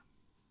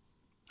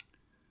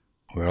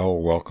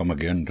Well, welcome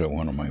again to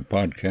one of my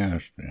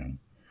podcasts, and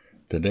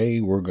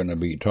today we're going to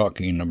be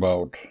talking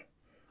about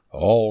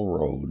all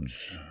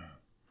roads,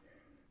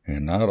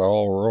 and not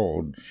all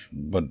roads,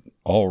 but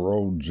all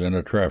roads in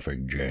a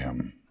traffic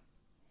jam.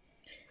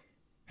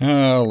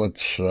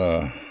 Let's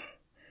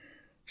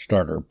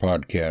start our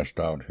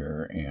podcast out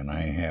here, and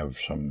I have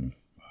something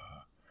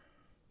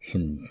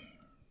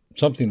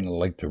I'd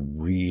like to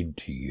read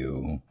to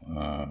you.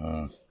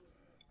 I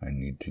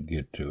need to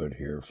get to it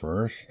here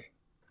first.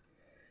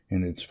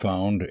 And it's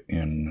found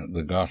in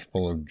the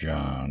Gospel of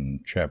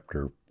John,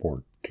 chapter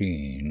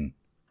 14.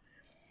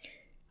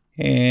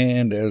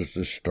 And as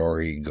the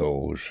story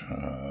goes,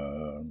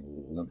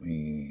 let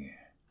me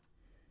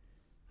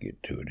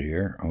get to it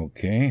here.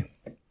 Okay.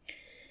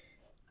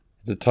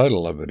 The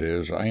title of it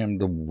is, I am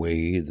the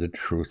way, the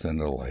truth, and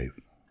the life.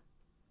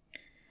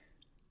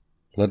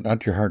 Let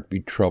not your heart be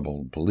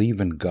troubled.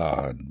 Believe in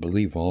God.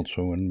 Believe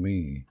also in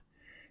me.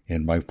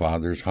 In my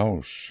Father's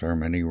house are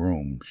many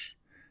rooms.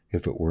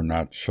 If it were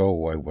not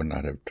so, I would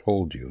not have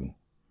told you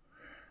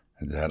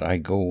that I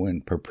go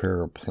and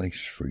prepare a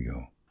place for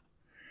you.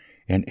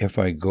 And if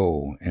I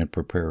go and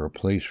prepare a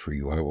place for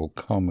you, I will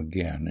come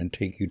again and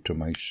take you to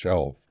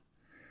myself,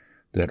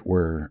 that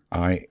where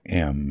I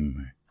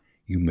am,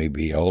 you may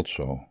be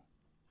also.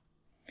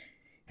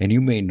 And you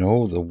may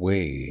know the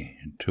way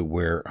to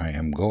where I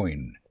am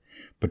going.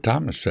 But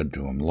Thomas said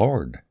to him,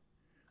 Lord,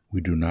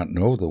 we do not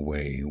know the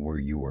way where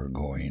you are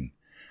going.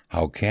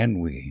 How can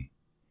we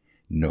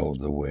know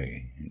the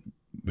way?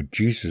 But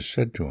Jesus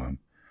said to him,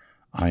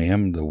 I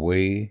am the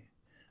way,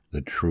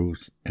 the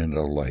truth, and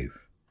the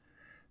life.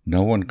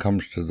 No one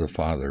comes to the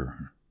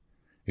Father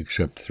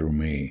except through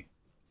me.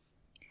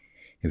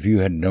 If you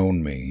had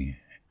known me,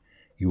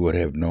 you would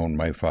have known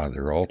my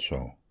Father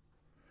also.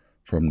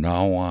 From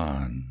now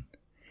on,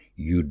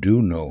 you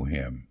do know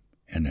him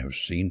and have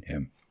seen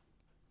him.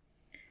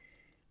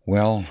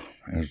 Well,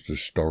 as the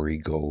story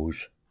goes,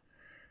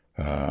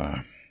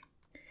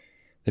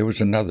 there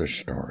was another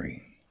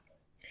story,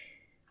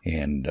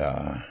 and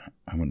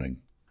I'm going to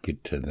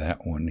get to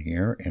that one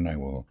here, and I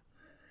will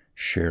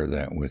share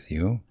that with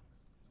you.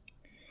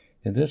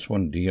 And this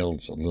one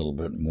deals a little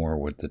bit more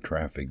with the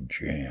traffic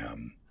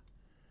jam.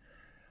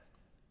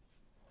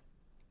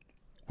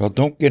 Well,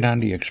 don't get on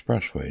the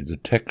expressway. The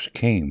text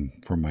came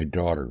from my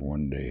daughter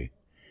one day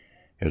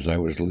as I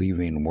was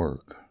leaving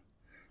work.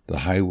 The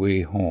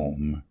highway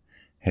home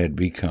had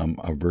become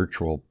a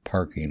virtual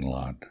parking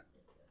lot.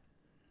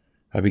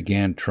 I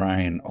began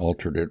trying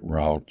alternate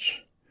routes,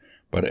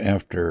 but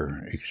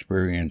after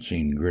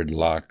experiencing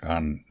gridlock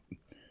on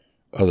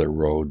other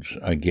roads,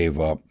 I gave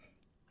up.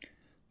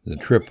 The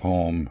trip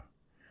home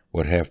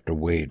would have to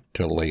wait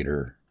till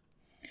later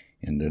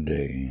in the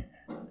day.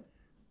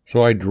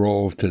 So I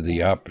drove to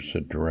the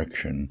opposite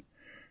direction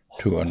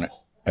to an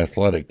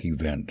athletic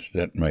event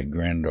that my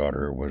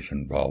granddaughter was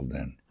involved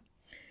in.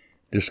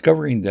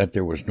 Discovering that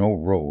there was no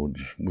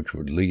roads which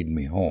would lead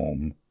me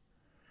home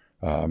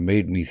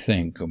made me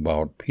think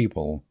about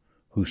people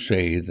who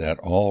say that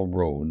all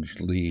roads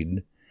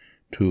lead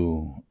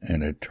to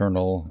an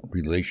eternal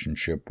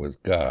relationship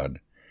with God.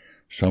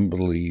 Some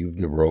believe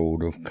the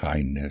road of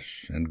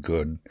kindness and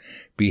good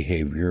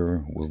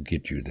behavior will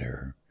get you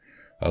there.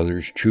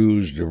 Others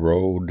choose the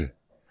road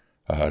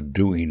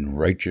doing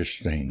righteous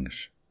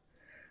things.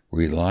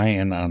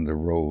 Relying on the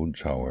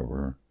roads,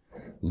 however,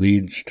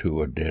 leads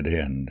to a dead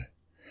end.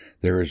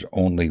 There is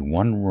only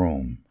one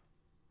road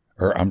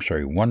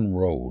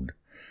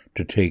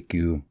to take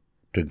you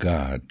to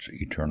God's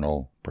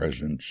eternal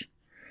presence.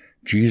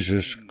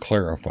 Jesus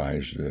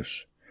clarifies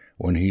this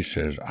when he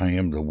says, I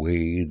am the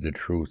way, the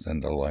truth,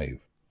 and the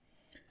life.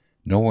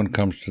 No one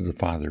comes to the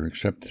Father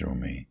except through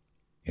me.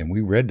 And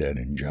we read that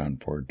in John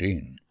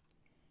 14.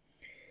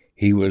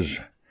 He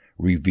was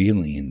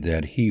revealing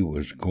that he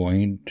was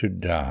going to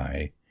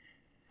die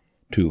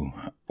to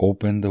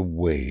open the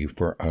way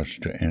for us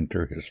to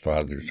enter his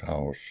Father's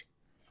house,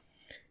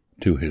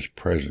 to his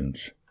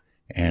presence,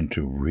 and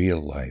to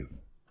real life.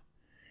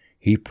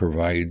 He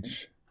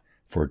provides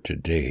for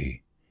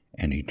today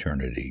and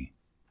eternity.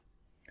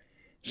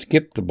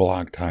 Skip the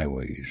blocked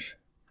highways.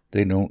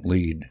 They don't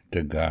lead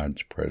to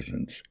God's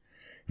presence.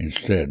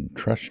 Instead,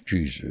 trust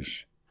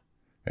Jesus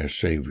as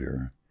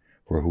Savior,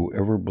 for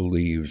whoever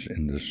believes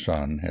in the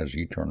Son has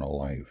eternal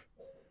life.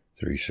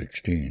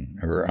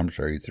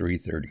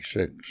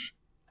 336.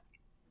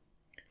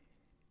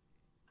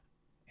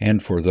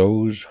 And for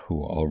those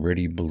who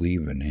already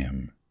believe in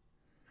him,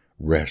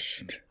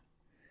 rest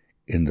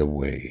in the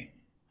way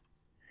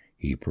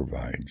he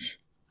provides.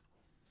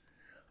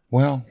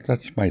 Well,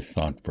 that's my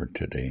thought for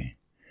today.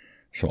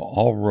 So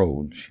all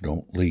roads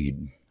don't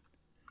lead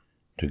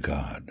to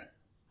God.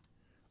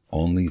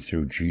 Only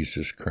through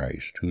Jesus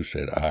Christ, who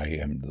said, I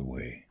am the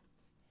way.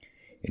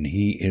 And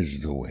he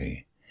is the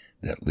way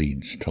that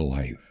leads to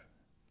life.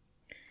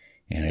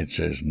 And it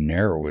says,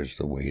 narrow is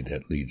the way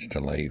that leads to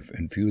life,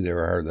 and few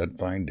there are that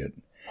find it.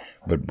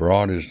 But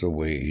broad is the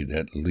way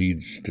that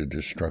leads to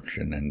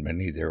destruction, and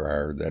many there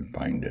are that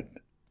find it.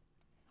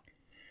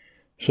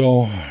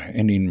 So,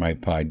 ending my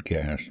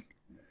podcast,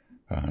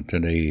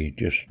 today,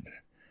 just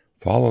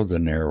follow the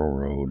narrow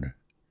road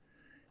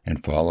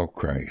and follow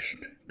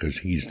Christ, because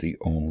He's the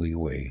only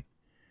way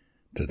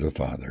to the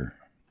Father.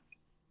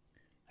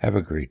 Have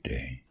a great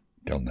day.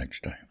 Till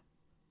next time.